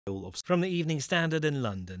From the Evening Standard in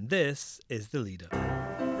London, this is The Leader.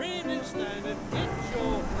 Evening Standard, it's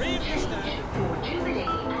your Evening Standard.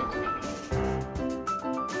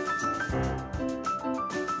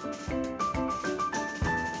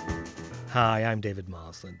 Hi, I'm David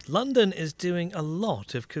Marsland. London is doing a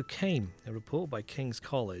lot of cocaine. A report by King's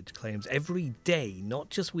College claims every day, not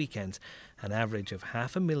just weekends, an average of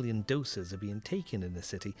 500,000 doses are being taken in the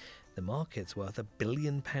city. The market's worth £1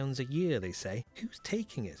 billion a year, they say. Who's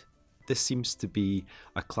taking it? This seems to be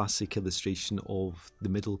a classic illustration of the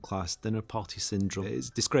middle-class dinner party syndrome. It's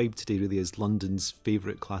described today really as London's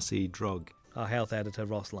favourite Class A drug. Our health editor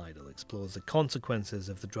Ross Lydell explores the consequences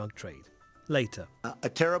of the drug trade. Later. A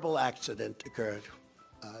terrible accident occurred.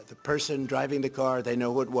 The person driving the car, they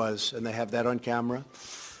know who it was, and they have that on camera.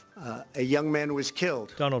 A young man was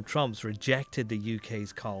killed. Donald Trump's rejected the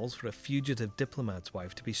UK's calls for a fugitive diplomat's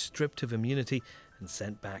wife to be stripped of immunity and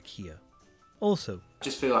sent back here. Also, I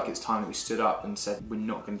just feel like it's time that we stood up and said we're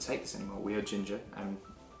not going to take this anymore. We are Ginger and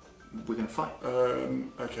we're going to fight.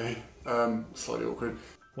 Slightly awkward.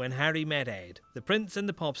 When Harry met Ed, the Prince and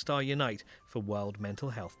the pop star unite for World Mental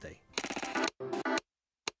Health Day.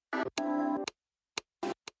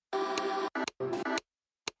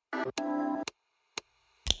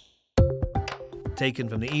 Taken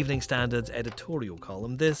from the Evening Standard's editorial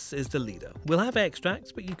column, this is The Leader. We'll have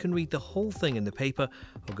extracts, but you can read the whole thing in the paper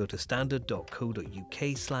or go to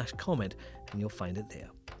standard.co.uk/comment and you'll find it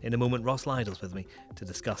there. In a moment, Ross Lydell's with me to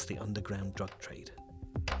discuss the underground drug trade.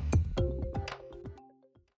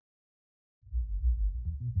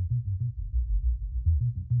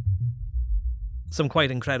 Some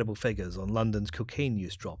quite incredible figures on London's cocaine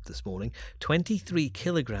use drop this morning. 23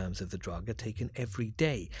 kilograms of the drug are taken every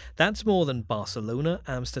day. That's more than Barcelona,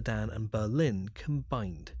 Amsterdam and Berlin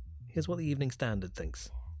combined. Here's what the Evening Standard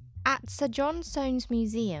thinks. At Sir John Soane's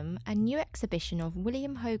Museum, a new exhibition of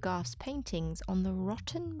William Hogarth's paintings on the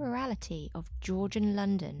rotten morality of Georgian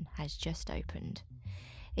London has just opened.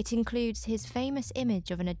 It includes his famous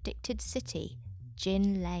image of an addicted city,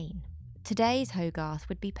 Gin Lane. Today's Hogarth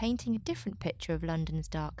would be painting a different picture of London's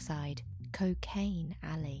dark side, Cocaine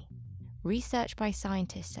Alley. Research by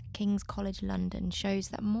scientists at King's College London shows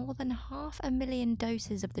that more than 500,000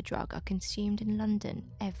 doses of the drug are consumed in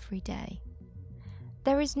London every day.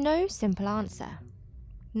 There is no simple answer.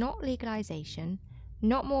 Not legalisation,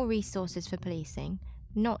 not more resources for policing,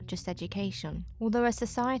 not just education. Although a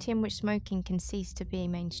society in which smoking can cease to be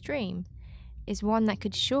mainstream is one that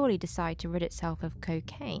could surely decide to rid itself of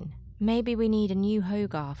cocaine. Maybe we need a new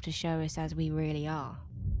Hogarth to show us as we really are.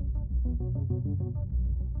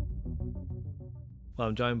 Well,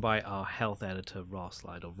 I'm joined by our health editor, Ross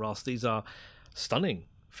Lydell. Ross, these are stunning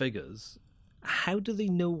figures. How do they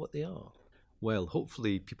know what they are? Well,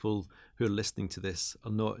 hopefully people who are listening to this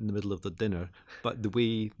are not in the middle of their dinner, but the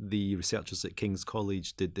way the researchers at King's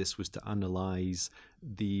College did this was to analyse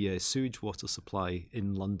the sewage water supply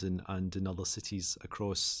in London and in other cities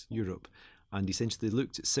across Europe. And essentially they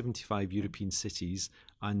looked at 75 European cities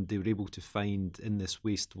and they were able to find in this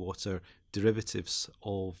wastewater derivatives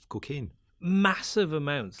of cocaine. Massive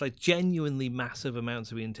amounts, like genuinely massive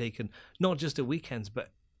amounts are being taken, not just at weekends,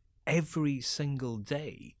 but every single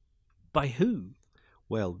day. By who?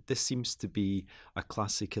 Well, this seems to be a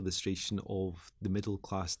classic illustration of the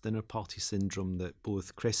middle-class dinner party syndrome that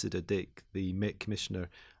both Cressida Dick, the Met Commissioner,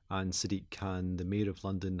 and Sadiq Khan, the Mayor of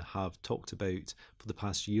London, have talked about for the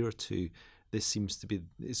past year or two. This seems to be,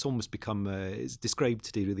 it's almost become, it's described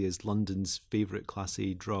today really as London's favourite Class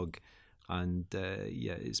A drug. And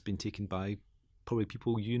it's been taken by probably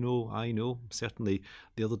people you know, I know. Certainly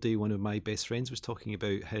the other day one of my best friends was talking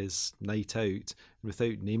about his night out. And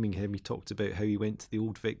without naming him, he talked about how he went to the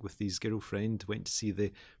Old Vic with his girlfriend, went to see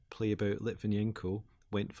the play about Litvinenko,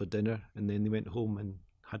 went for dinner, and then they went home and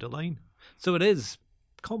had a line. So it is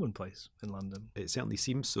commonplace in London. It certainly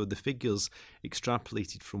seems so. The figures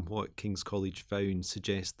extrapolated from what King's College found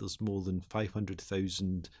suggest there's more than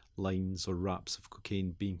 500,000 lines or wraps of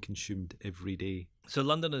cocaine being consumed every day. So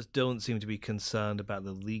Londoners don't seem to be concerned about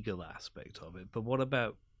the legal aspect of it, but what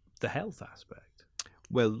about the health aspect?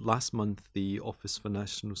 Well, last month the Office for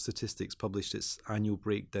National Statistics published its annual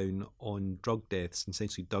breakdown on drug deaths,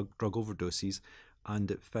 essentially drug overdoses,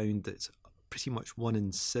 and it found that pretty much 1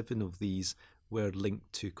 in 7 of these were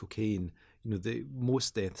linked to cocaine. You know,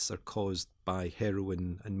 most deaths are caused by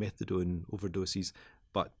heroin and methadone overdoses,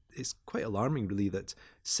 but it's quite alarming really that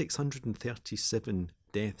 637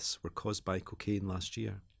 deaths were caused by cocaine last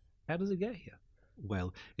year. How does it get here?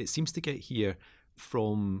 Well, it seems to get here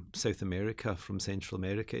from South America, from Central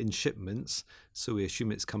America, in shipments. So we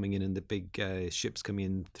assume it's coming in the big ships coming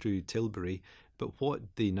in through Tilbury. But what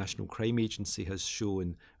the National Crime Agency has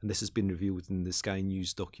shown, and this has been revealed in the Sky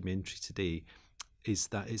News documentary today, is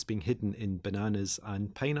that it's being hidden in bananas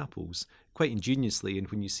and pineapples quite ingeniously. And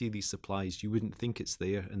when you see these supplies, you wouldn't think it's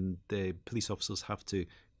there. And the police officers have to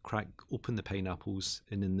crack open the pineapples,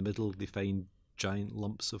 and in the middle they find giant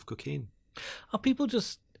lumps of cocaine. Are people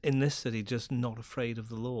just in this city just not afraid of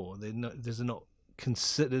the law? There's no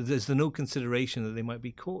consideration that they might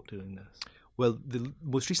be caught doing this? Well, the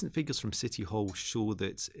most recent figures from City Hall show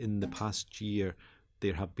that in the past year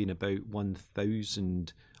there have been about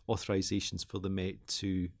 1,000 authorisations for the Met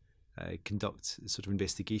to conduct sort of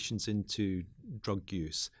investigations into drug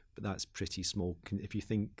use, but that's pretty small. If you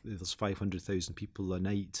think there's 500,000 people a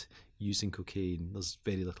night using cocaine, there's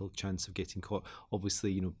very little chance of getting caught.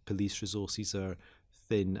 Obviously, police resources are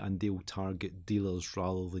thin and they'll target dealers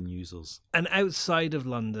rather than users. And outside of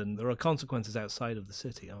London, there are consequences outside of the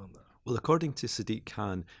city, aren't there? Well, according to Sadiq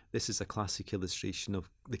Khan, this is a classic illustration of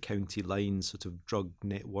the county line sort of drug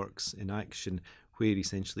networks in action, where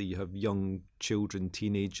essentially you have young children,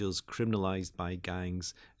 teenagers criminalised by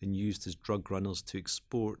gangs and used as drug runners to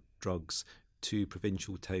export drugs to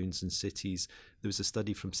provincial towns and cities. There was a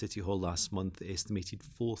study from City Hall last month that estimated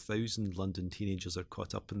 4,000 London teenagers are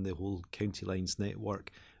caught up in the whole county lines network,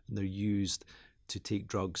 and they're used to take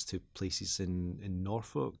drugs to places in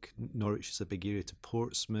Norfolk. Norwich is a big area, to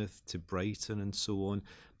Portsmouth, to Brighton and so on.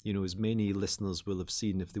 As many listeners will have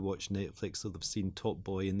seen if they watch Netflix, they'll have seen Top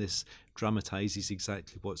Boy, and this dramatises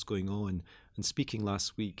exactly what's going on. And speaking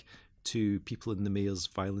last week to people in the Mayor's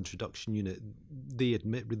Violence Reduction Unit, they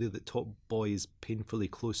admit really that Top Boy is painfully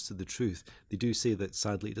close to the truth. They do say that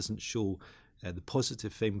sadly it doesn't show the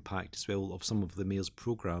positive impact as well of some of the Mayor's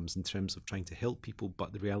programmes in terms of trying to help people,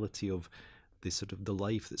 but the reality of the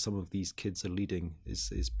life that some of these kids are leading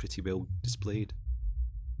is pretty well displayed.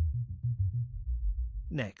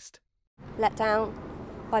 Next. Let down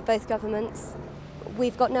by both governments.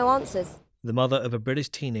 We've got no answers. The mother of a British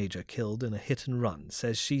teenager killed in a hit and run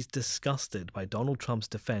says she's disgusted by Donald Trump's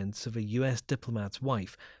defence of a US diplomat's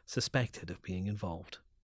wife suspected of being involved.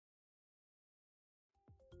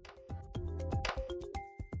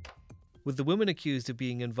 With the woman accused of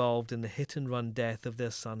being involved in the hit-and-run death of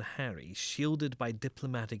their son Harry shielded by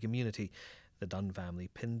diplomatic immunity, the Dunn family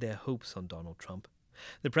pinned their hopes on Donald Trump.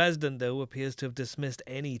 The president, though, appears to have dismissed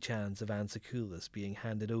any chance of Anne Secoulis being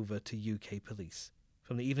handed over to UK police.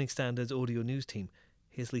 From the Evening Standard's audio news team,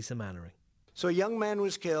 here's Lisa Mannering. So a young man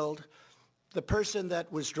was killed. The person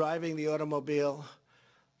that was driving the automobile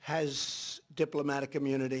has diplomatic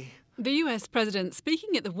immunity. The US president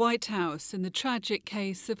speaking at the White House in the tragic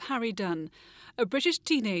case of Harry Dunn, a British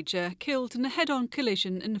teenager killed in a head-on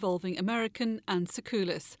collision involving American Anne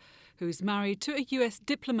Secoulis, who's married to a US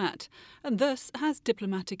diplomat and thus has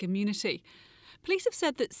diplomatic immunity. Police have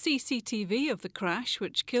said that CCTV of the crash,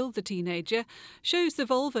 which killed the teenager, shows the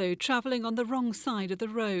Volvo travelling on the wrong side of the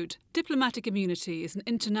road. Diplomatic immunity is an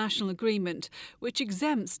international agreement which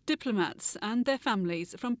exempts diplomats and their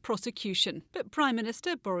families from prosecution. But Prime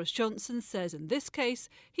Minister Boris Johnson says in this case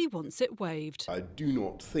he wants it waived. I do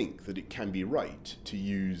not think that it can be right to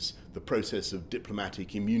use the process of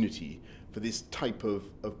diplomatic immunity for this type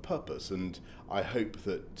of purpose, and I hope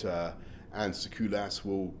that Anne Secoulis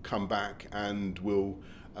will come back and will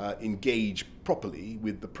engage properly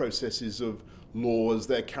with the processes of law as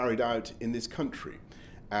they're carried out in this country.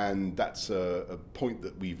 And that's a point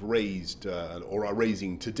that we've raised or are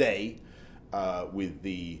raising today with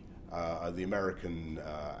the American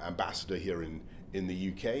ambassador here in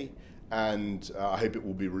the UK. And I hope it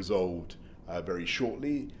will be resolved very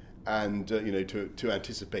shortly. And to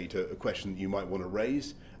anticipate a question that you might want to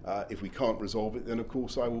raise, if we can't resolve it, then of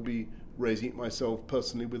course I will be raising it myself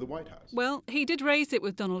personally with the White House. Well, he did raise it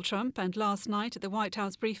with Donald Trump, and last night at the White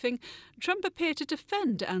House briefing, Trump appeared to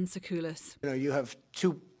defend Anne Secoulis. You have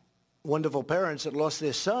two wonderful parents that lost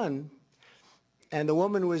their son, and the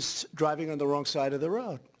woman was driving on the wrong side of the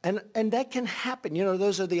road. And that can happen.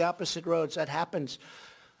 Those are the opposite roads. That happens.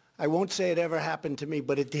 I won't say it ever happened to me,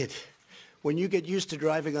 but it did. When you get used to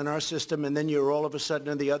driving on our system and then you're all of a sudden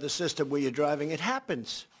in the other system where you're driving, it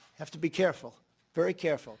happens. You have to be careful. Very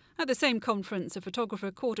careful. At the same conference, a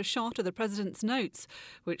photographer caught a shot of the president's notes,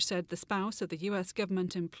 which said the spouse of the US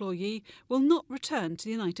government employee will not return to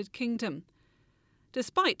the United Kingdom.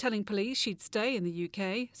 Despite telling police she'd stay in the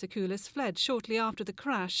UK, Secoulis fled shortly after the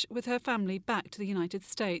crash with her family back to the United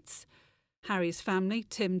States. Harry's family,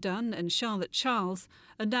 Tim Dunn and Charlotte Charles,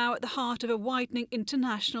 are now at the heart of a widening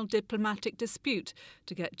international diplomatic dispute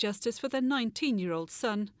to get justice for their 19-year-old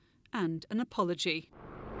son and an apology.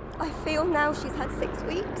 I feel now she's had 6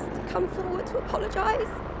 weeks to come forward to apologise.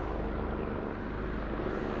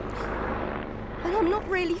 I'm not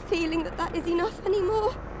really feeling that that is enough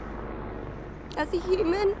anymore. As a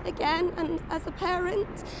human, again, and as a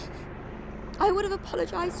parent, I would have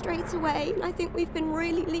apologised straight away, and I think we've been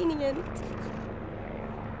really lenient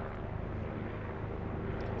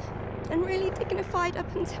and really dignified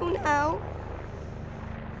up until now.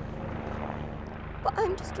 But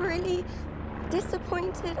I'm just really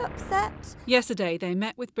disappointed, upset. Yesterday, they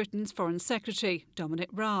met with Britain's Foreign Secretary, Dominic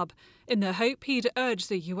Raab, in the hope he'd urge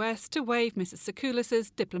the US to waive Mrs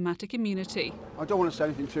Sakoulas's diplomatic immunity. I don't want to say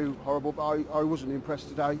anything too horrible, but I wasn't impressed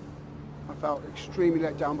today. I felt extremely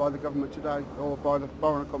let down by the government today, or by the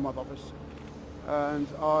Foreign and Commonwealth Office. And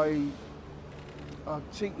I'm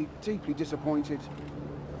deeply disappointed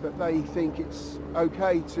that they think it's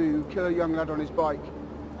okay to kill a young lad on his bike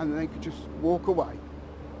and then they could just walk away.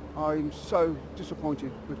 I'm so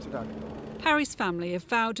disappointed with today. Harry's family have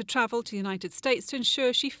vowed to travel to the United States to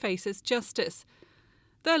ensure she faces justice.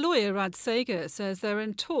 Their lawyer, Rad Sager, says they're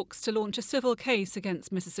in talks to launch a civil case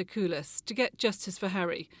against Mrs Sakoulas to get justice for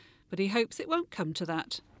Harry, but he hopes it won't come to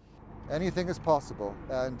that. Anything is possible,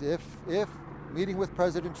 and if meeting with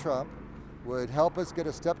President Trump would help us get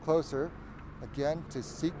a step closer, again, to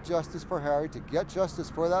seek justice for Harry, to get justice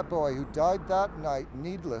for that boy who died that night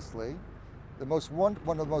needlessly, one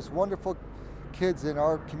of the most wonderful kids in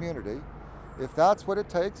our community. If that's what it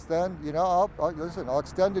takes, then I'll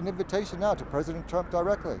extend an invitation now to President Trump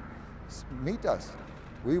directly. Meet us.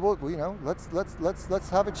 We will. Let's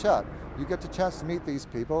have a chat. You get the chance to meet these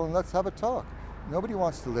people, and let's have a talk. Nobody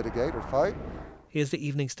wants to litigate or fight. Here's the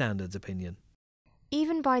Evening Standard's opinion.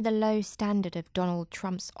 Even by the low standard of Donald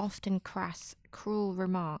Trump's often crass, cruel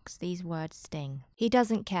remarks, these words sting. He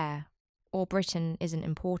doesn't care, or Britain isn't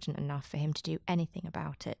important enough for him to do anything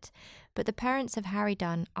about it. But the parents of Harry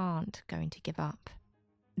Dunn aren't going to give up.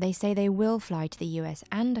 They say they will fly to the US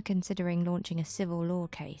and are considering launching a civil law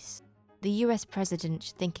case. The US president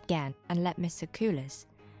should think again and let Miss Sakoulas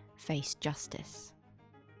face justice.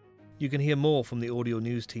 You can hear more from the audio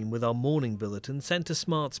news team with our morning bulletin sent to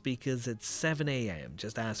smart speakers at 7 a.m.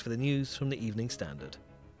 Just ask for the news from the Evening Standard.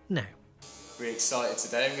 Now. Really excited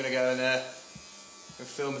today. I'm going to go and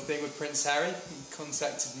film a thing with Prince Harry. He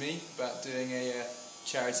contacted me about doing a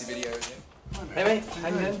charity video with him. Hey mate, how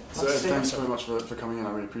you doing? So thanks very much for coming in, I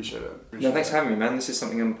really appreciate it. No, thanks for having me, man. This is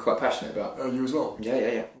something I'm quite passionate about. Oh, you as well?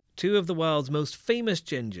 Yeah. Two of the world's most famous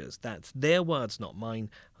gingers, that's their words not mine,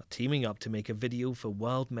 are teaming up to make a video for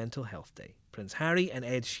World Mental Health Day. Prince Harry and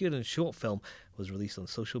Ed Sheeran's short film was released on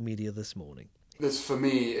social media this morning. This, for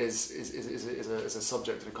me, is a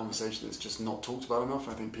subject and a conversation that's just not talked about enough.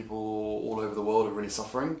 I think people all over the world are really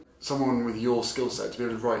suffering. Someone with your skill set to be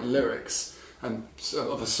able to write lyrics and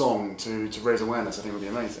of a song to raise awareness, I think would be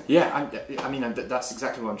amazing. Yeah, I mean that's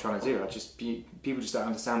exactly what I'm trying to do. People just don't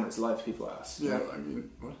understand what it's like for people like us. Yeah, I mean,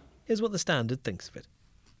 what? Here's what the Standard thinks of it.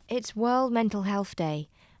 It's World Mental Health Day,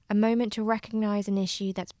 a moment to recognise an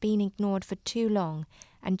issue that's been ignored for too long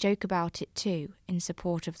and joke about it too in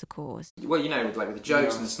support of the cause. Well, like with the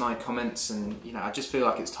jokes and the snide comments, and I just feel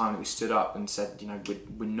like it's time that we stood up and said,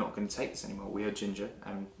 we're not going to take this anymore. We are Ginger,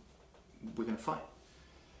 and we're going to fight.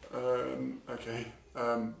 Okay.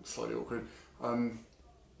 Slightly awkward.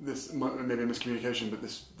 This might maybe a miscommunication, but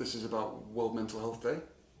this is about World Mental Health Day.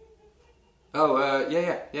 Oh,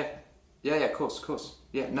 yeah. Of course.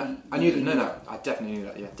 Yeah, no, I knew that. No, I definitely knew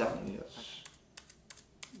that. Yeah, definitely knew that.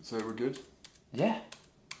 So we're good. Yeah,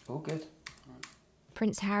 all good.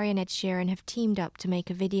 Prince Harry and Ed Sheeran have teamed up to make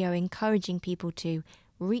a video encouraging people to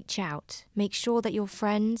reach out, make sure that your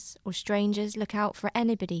friends or strangers look out for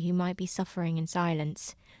anybody who might be suffering in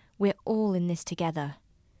silence. We're all in this together.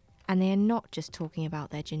 And they are not just talking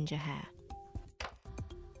about their ginger hair.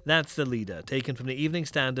 That's The Leader, taken from the Evening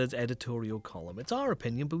Standard's editorial column. It's our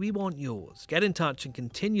opinion, but we want yours. Get in touch and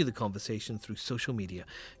continue the conversation through social media.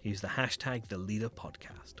 Use the hashtag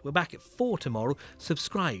 #TheLeaderPodcast. We're back at 4 tomorrow.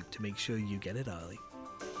 Subscribe to make sure you get it early.